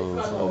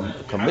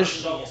of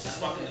commission,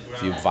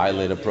 if you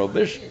violate a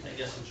prohibition.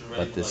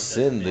 But the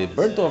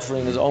burnt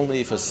offering is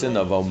only for sin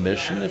of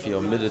omission, if you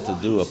omitted to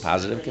do a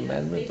positive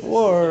commandment,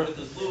 or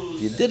if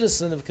you did a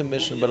sin of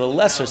commission, but a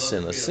lesser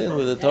sin, a sin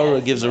where the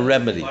Torah gives a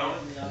remedy.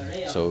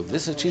 So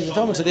this achieves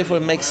atonement, so therefore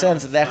it makes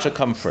sense that should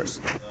come first.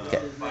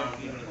 Okay.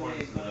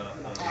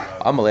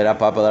 Amalei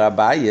Rapapa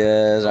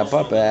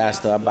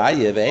asked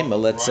Abaye,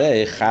 let's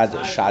say,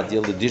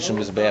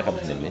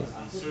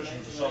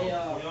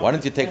 why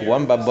don't you take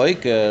 1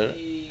 baboiker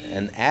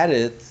and add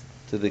it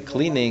to the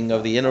cleaning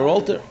of the inner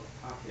altar?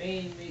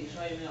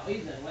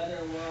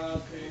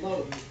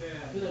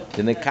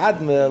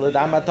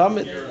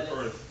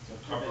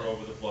 Cover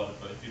over the blood,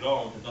 but if you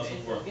don't, it doesn't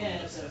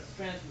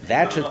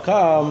that should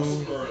come.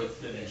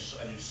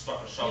 And you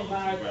stuck a shovel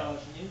into the ground.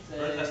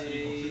 Earth has to be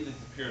completely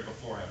prepared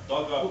beforehand.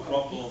 Dug up,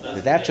 crumbled,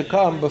 That should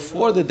come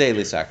before the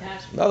daily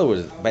sacrifice. In other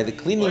words, by the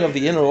cleaning of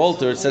the inner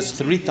altar, it says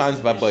 3 times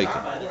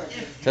baboiker.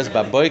 It says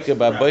baboiker,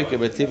 baboiker,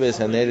 betibes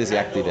haneres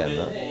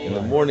yaktivena. In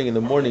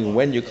the morning,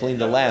 when you clean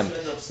the lamp,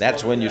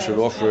 that's when you should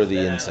offer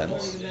the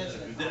incense.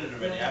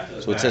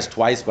 So it says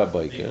twice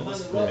baboiker.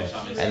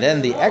 And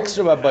then the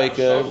extra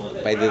baboiker,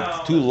 by the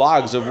 2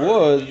 logs of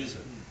wood,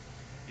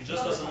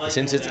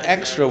 since it's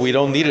extra, we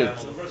don't need it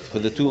for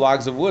the 2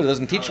 logs of wood. It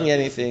doesn't teach me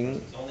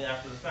anything.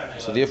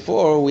 So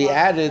therefore, we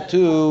added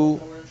to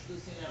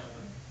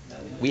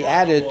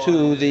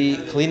the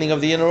cleaning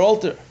of the inner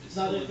altar.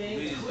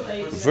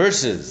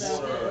 Versus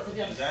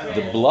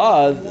the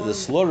blood, the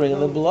slaughtering of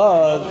the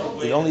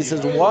blood, it only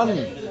says one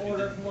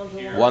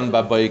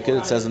baboiker.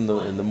 It says in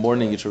the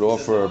morning you should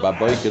offer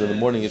baboiker. In the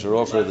morning you should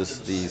offer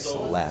these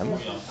lamb,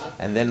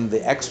 and then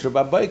the extra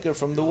baboiker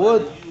from the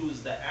wood.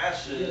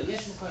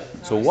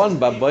 So one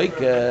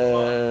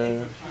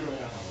baboiker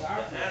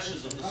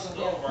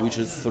we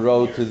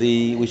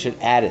should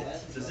add it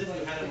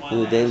to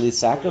the daily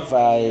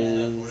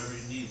sacrifice,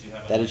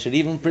 that it should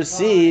even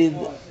precede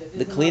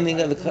the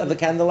cleaning of the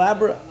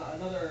candelabra.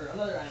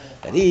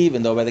 That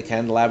even though by the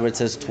candelabra it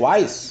says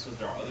twice,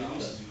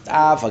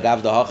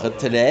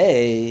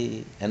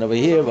 today, and over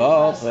here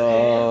by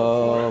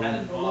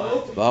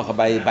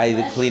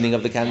the cleaning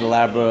of the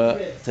candelabra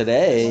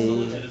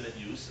today.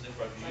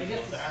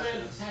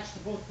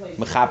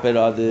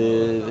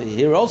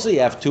 Here also you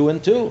have 2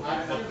 and 2.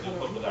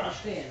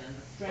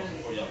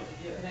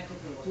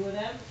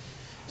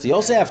 So you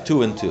also have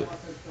 2 and 2.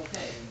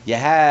 You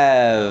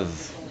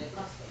have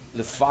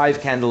the 5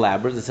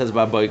 candelabras. It says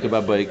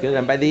baboiker,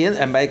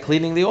 and by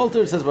cleaning the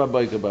altar it says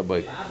baboiker.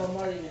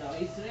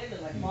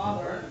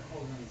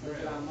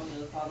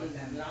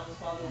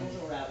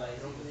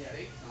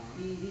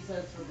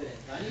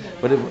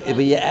 But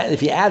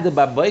if you add the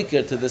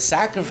baboiker to the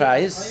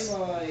sacrifice,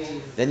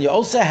 then you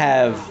also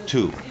have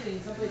 2.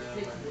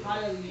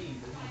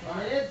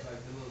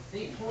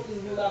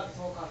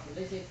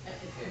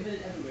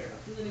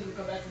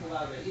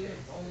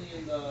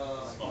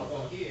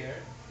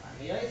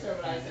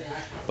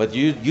 But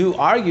you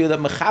argue that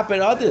mechaper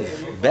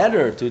adiv,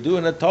 better to do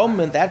an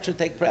atonement, that should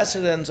take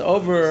precedence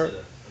over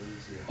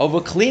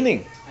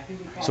cleaning.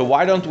 So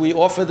why don't we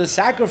offer the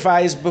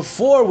sacrifice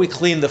before we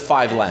clean the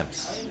 5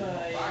 lamps?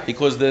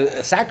 Because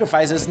the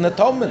sacrifice is an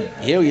atonement.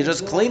 Here you're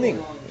just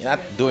cleaning. You're not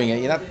doing it.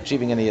 You're not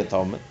achieving any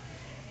atonement.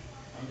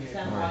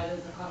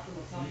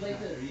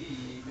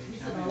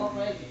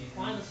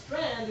 Find a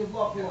strand, you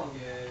block the lung.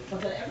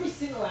 But then every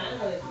single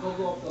animal that will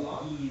go off the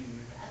lung,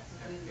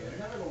 that's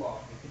never the law.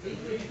 They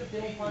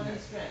don't find any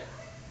strands.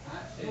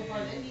 They don't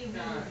find any reason to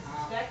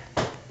suspect.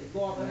 They go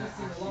off every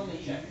single lung and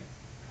check it.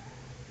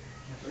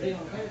 The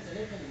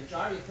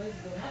majority of places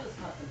don't have this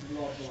custom to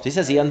blow off the lung. So he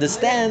says we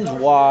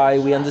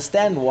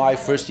understand why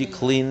first you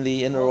clean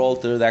the inner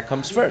altar, that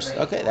comes first.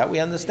 Okay, that we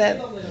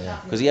understand.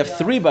 Because you have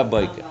 3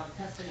 baboiker.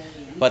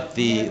 But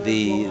the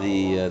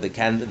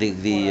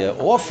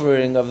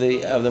offering of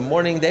the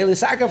morning daily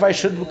sacrifice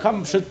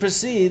should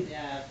precede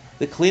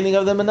the cleaning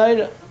of the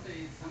menorah.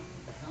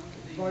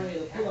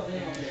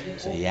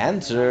 So he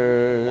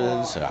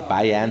answers. So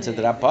Abaye answered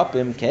to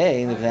Rapapim,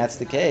 Cain, if that's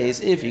the case,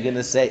 if you're going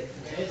to say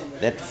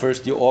that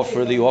first you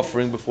offer the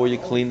offering before you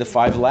clean the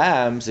 5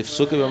 lambs, if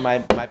Sukkah and my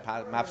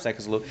mapsack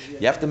is low,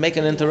 you have to make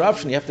an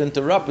interruption. You have to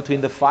interrupt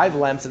between the 5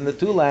 lamps and the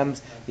 2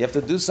 lamps. You have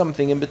to do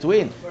something in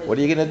between. What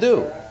are you going to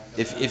do?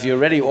 If you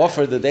already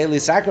offered the daily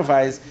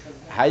sacrifice,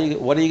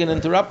 what are you going to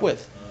interrupt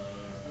with?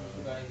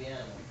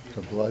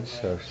 The blood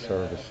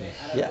services.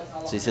 Yeah.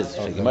 So he says,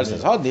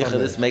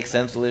 this makes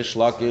sense. Rish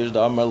Lakish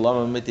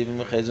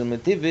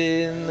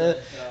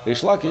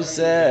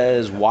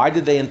says, why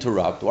did they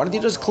interrupt? Why didn't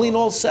you just clean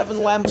all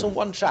 7 lamps in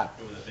one shot?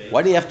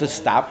 Why do you have to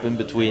stop in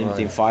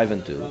between 5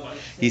 and 2?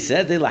 He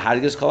said, he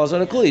just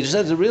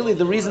says, really,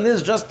 the reason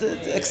is just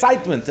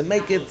excitement, to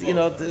make it,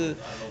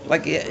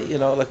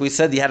 like we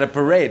said, you had a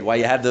parade, why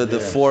you had the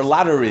 4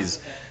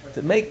 lotteries,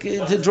 to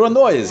draw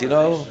noise,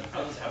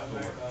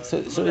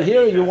 So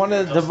here you want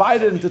to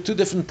divide it into 2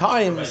 different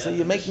times. So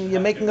you're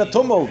making a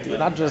tumult. You're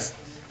not just.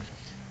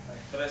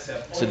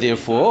 So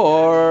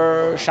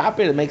therefore,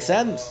 Shapir, it makes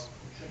sense.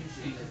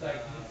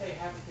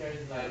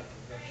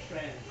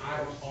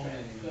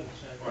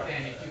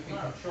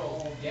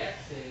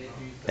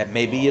 That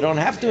maybe you don't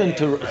have to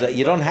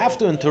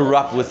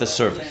interrupt with the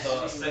service.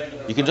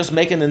 You can just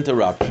make an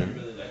interruption.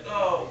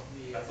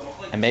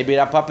 And maybe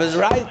Rapapa is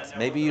right.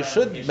 Maybe you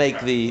should make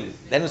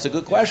then it's a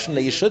good question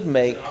that you should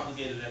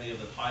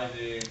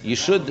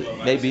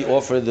maybe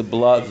offer the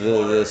blood,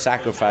 the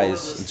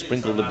sacrifice, and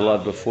sprinkle the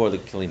blood before the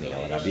cleaning.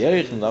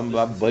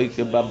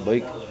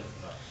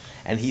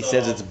 And he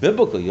says it's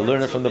biblical. You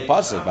learn it from the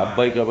pasuk.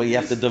 But you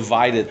have to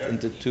divide it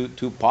into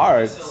two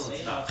parts.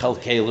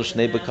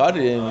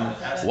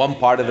 One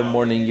part of the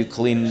morning you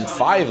clean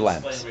 5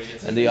 lamps,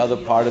 and the other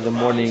part of the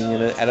morning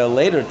at a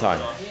later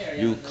time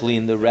you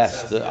clean the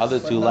rest, the other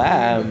 2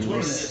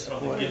 lamps.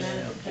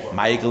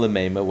 Michael and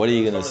Mema, what are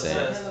you going to say?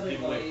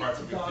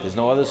 There's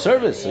no other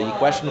service. So your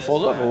question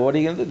falls over. What are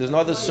you going to do? There's no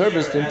other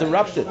service to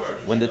interrupt it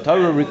when the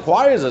Torah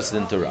requires us to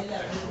interrupt.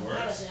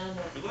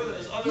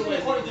 Other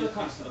ways that you do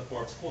things to the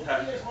poor. It's called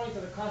hefker.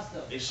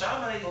 A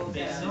shammai,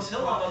 his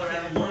hill, on the other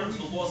hand, learns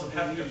the laws of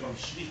hefker from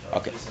shvita.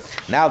 Okay.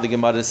 Now the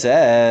Gemara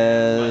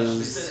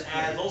says,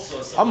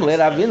 Amle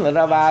Ravin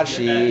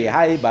Ravashi,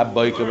 Hi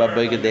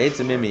Baboika dates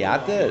a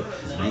mimiater.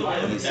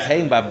 He's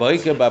saying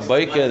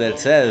Baboika that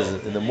says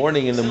in the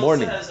morning,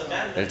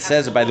 that it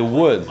says by the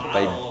wood,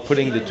 by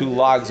putting the 2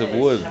 logs of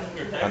wood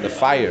on the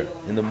fire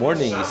in the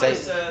morning.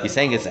 He's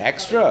saying it's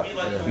extra.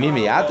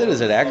 Mimiater, is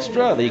it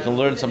extra? That you can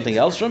learn something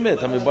else from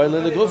it.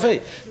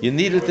 You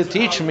needed to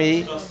teach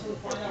me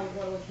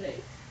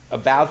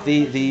about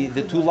the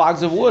 2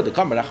 logs of wood. The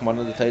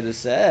Torah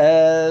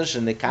says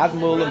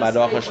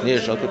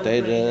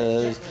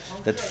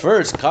that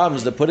first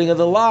comes the putting of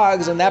the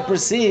logs, and that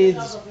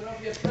precedes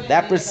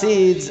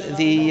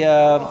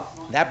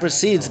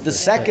the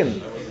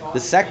second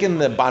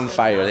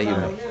bonfire that you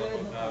make.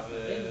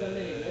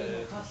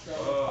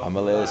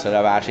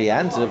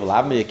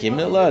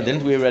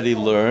 Didn't we already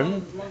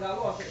learn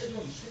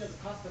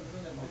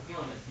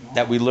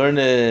that we learn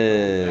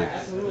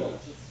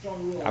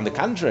on the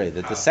contrary,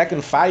 that the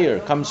second fire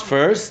comes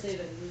first,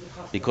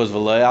 because it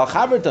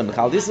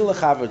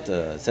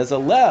says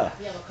Allah.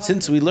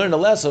 Since we learn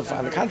Allah, so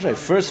on the contrary,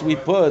 first we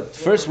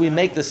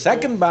make the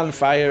second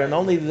bonfire, and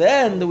only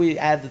then do we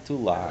add the 2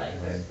 logs.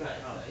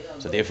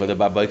 So therefore the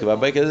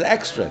Baboika is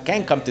extra.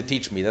 Can't come to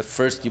teach me that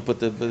first you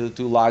put the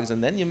 2 logs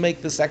and then you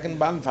make the second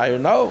bonfire.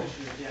 No,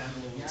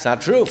 it's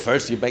not true.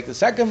 First you make the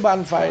second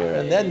bonfire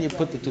and then you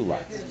put the 2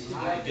 logs.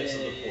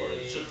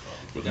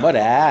 But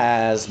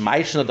as why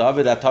is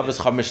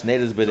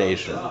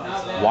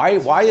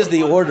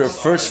the order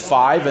first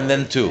 5 and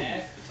then 2?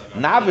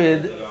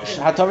 Navid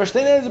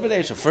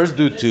first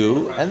do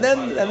 2 and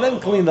then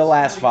clean the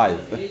last 5.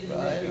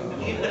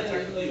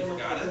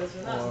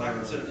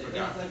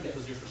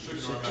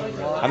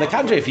 On the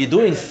contrary, if you're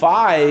doing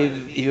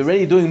 5, if you're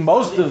already doing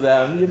most of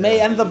them, you may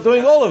end up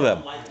doing all of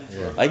them.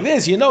 Like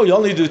this, you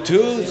only do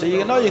 2, so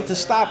you have to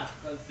stop.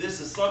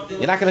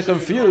 You're not going to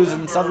confuse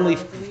and suddenly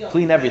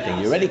clean everything.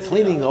 You're already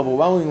cleaning the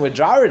overwhelming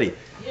majority.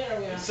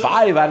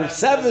 5 out of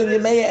 7, you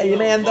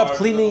may end up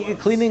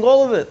cleaning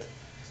all of it.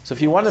 So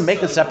if you want to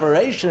make a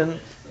separation,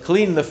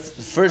 clean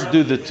first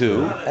do the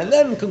 2, and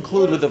then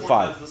conclude with the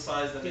 5.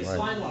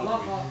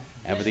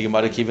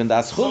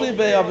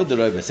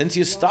 Since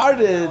you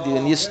started,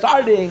 and you're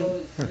starting,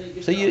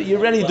 so you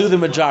already do the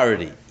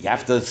majority. You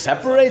have to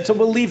separate, so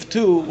we'll leave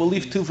 2. We'll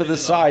leave 2 for the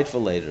side for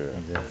later.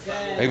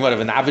 Like what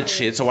if an avid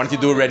shit? So why don't you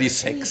do already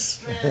 6?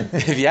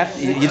 If you're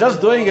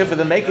just doing it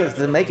to make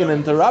an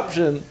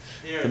interruption,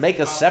 to make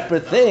a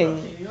separate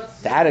thing,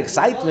 to add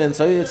excitement.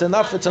 So it's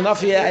enough. It's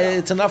enough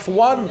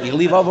 1. You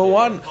leave over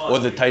 1, or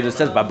the Torah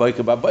says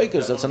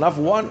baboika. So it's enough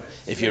 1.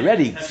 If you're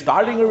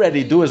starting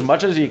already, do as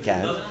much as you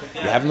can.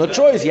 You have no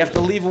choice. You have to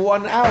leave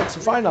 1 out.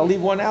 So fine, I'll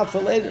leave 1 out for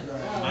later.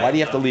 Why do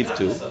you have to leave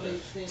 2?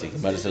 The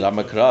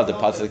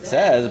pasuk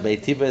says,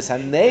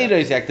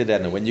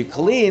 when you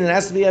clean, it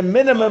has to be a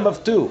minimum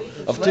of 2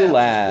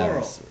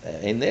 lambs.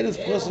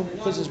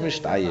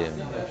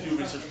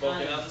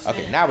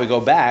 Okay, now we go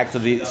back to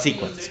the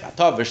sequence. The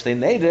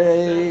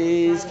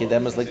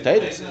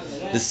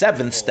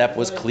 7th step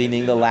was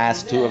cleaning the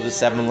last 2 of the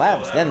 7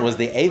 lamps. Then was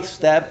the 8th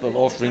step of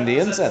offering the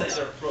incense.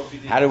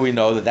 How do we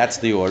know that that's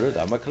the order?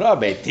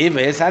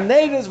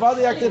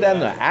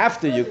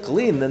 After you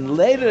clean,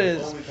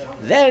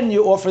 then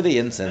you offer the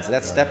incense.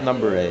 That's step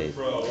number 8.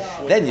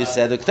 Then you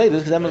said,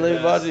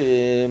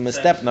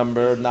 step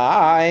number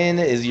 9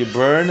 is you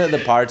burn the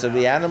parts of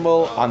the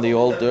animal on the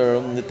altar.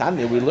 In the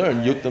Tanya we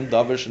learn,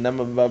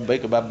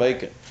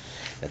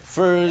 that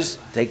first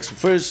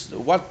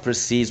what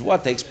precedes,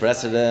 what takes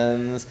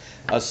precedence,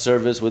 a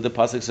service with the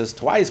pasuk says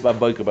twice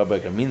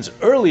baboika means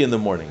early in the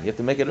morning. You have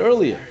to make it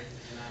earlier,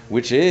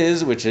 which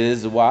is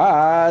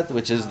what?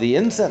 Which is the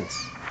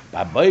incense.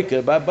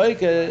 Baboika,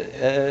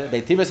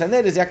 Beitivas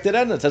Haned is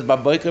Yaktirana. It says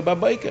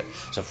baboika.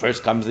 So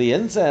first comes the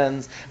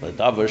incense, and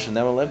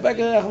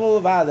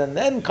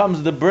then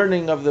comes the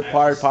burning of the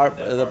parts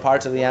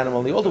of the animal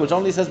on the altar, which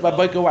only says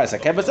baboika. Why?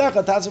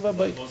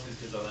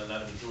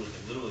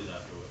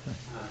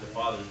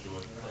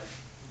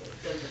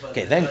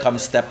 Okay, then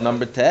comes step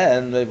number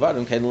 10. Then the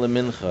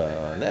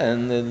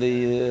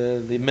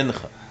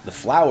mincha, the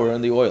flour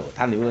and the oil.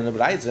 How do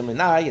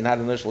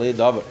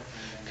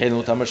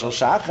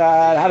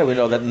we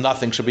know that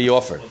nothing should be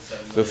offered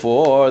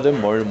before the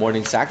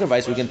morning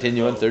sacrifice? We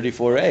continue in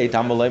 34a.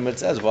 Tamalim it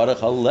says,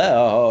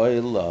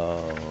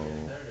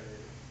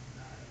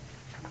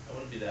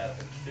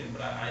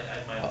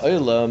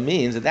 Oila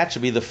means that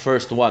should be the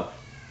first one.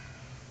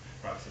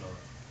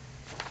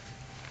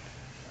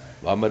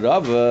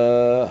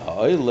 Amarava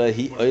ha'oila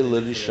hi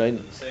oila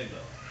rishain. The same though.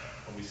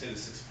 When we say the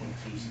 6.2,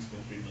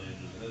 6.3 million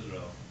Jews in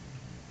Israel,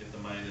 you have to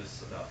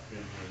minus about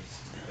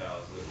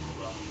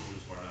 360,000 Russian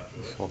Jews who are not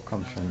Jewish. This all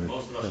comes from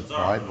Most the Russians are, but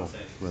I'm Bible,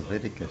 saying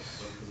Leviticus.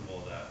 so because of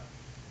all that.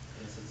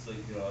 And it's like,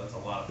 it's a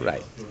lot of people,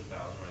 Right. it's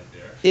 200,000 right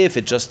there. If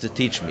it's just to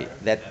teach me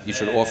that you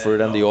should offer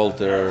it on the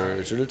altar,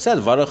 it should have said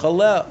Varach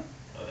Haleh.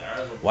 The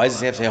Arabs will Why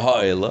does it have to say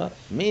ha'oila?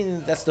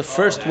 Meaning that's the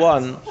first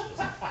one.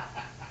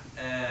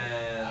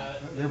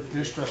 And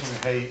They're stressing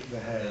the hay,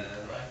 right.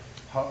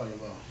 ha'olah.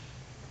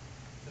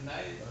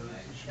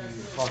 Should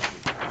be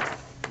chashuv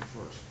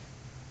first.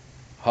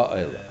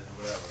 Ha'oila. And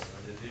whatever.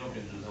 The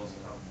Ethiopian Jews also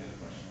complicated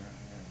question.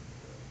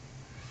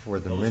 For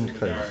the Those who mincha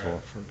Bulgarian- is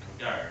offered.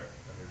 Bulgarian,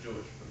 and they're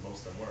Jewish, but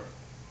most of them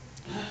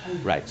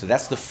weren't. Right, so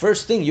that's the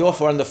first thing you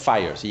offer on the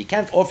fire. So you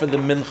can't offer the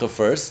mincha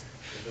first.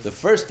 The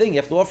first thing you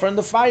have to offer on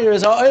the fire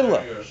is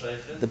ha'olah, You're a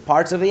sheikh, the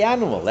parts of the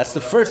animal. That's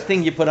the first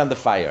thing you put on the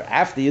fire.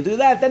 After you do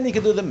that, then you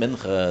can do the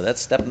mincha.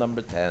 That's step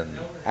number 10.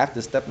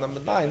 After step number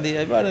 9, the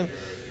Ibarim,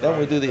 then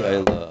we do the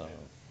ha'olah.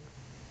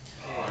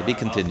 To be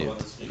continued.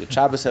 Good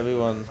Shabbos,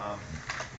 everyone.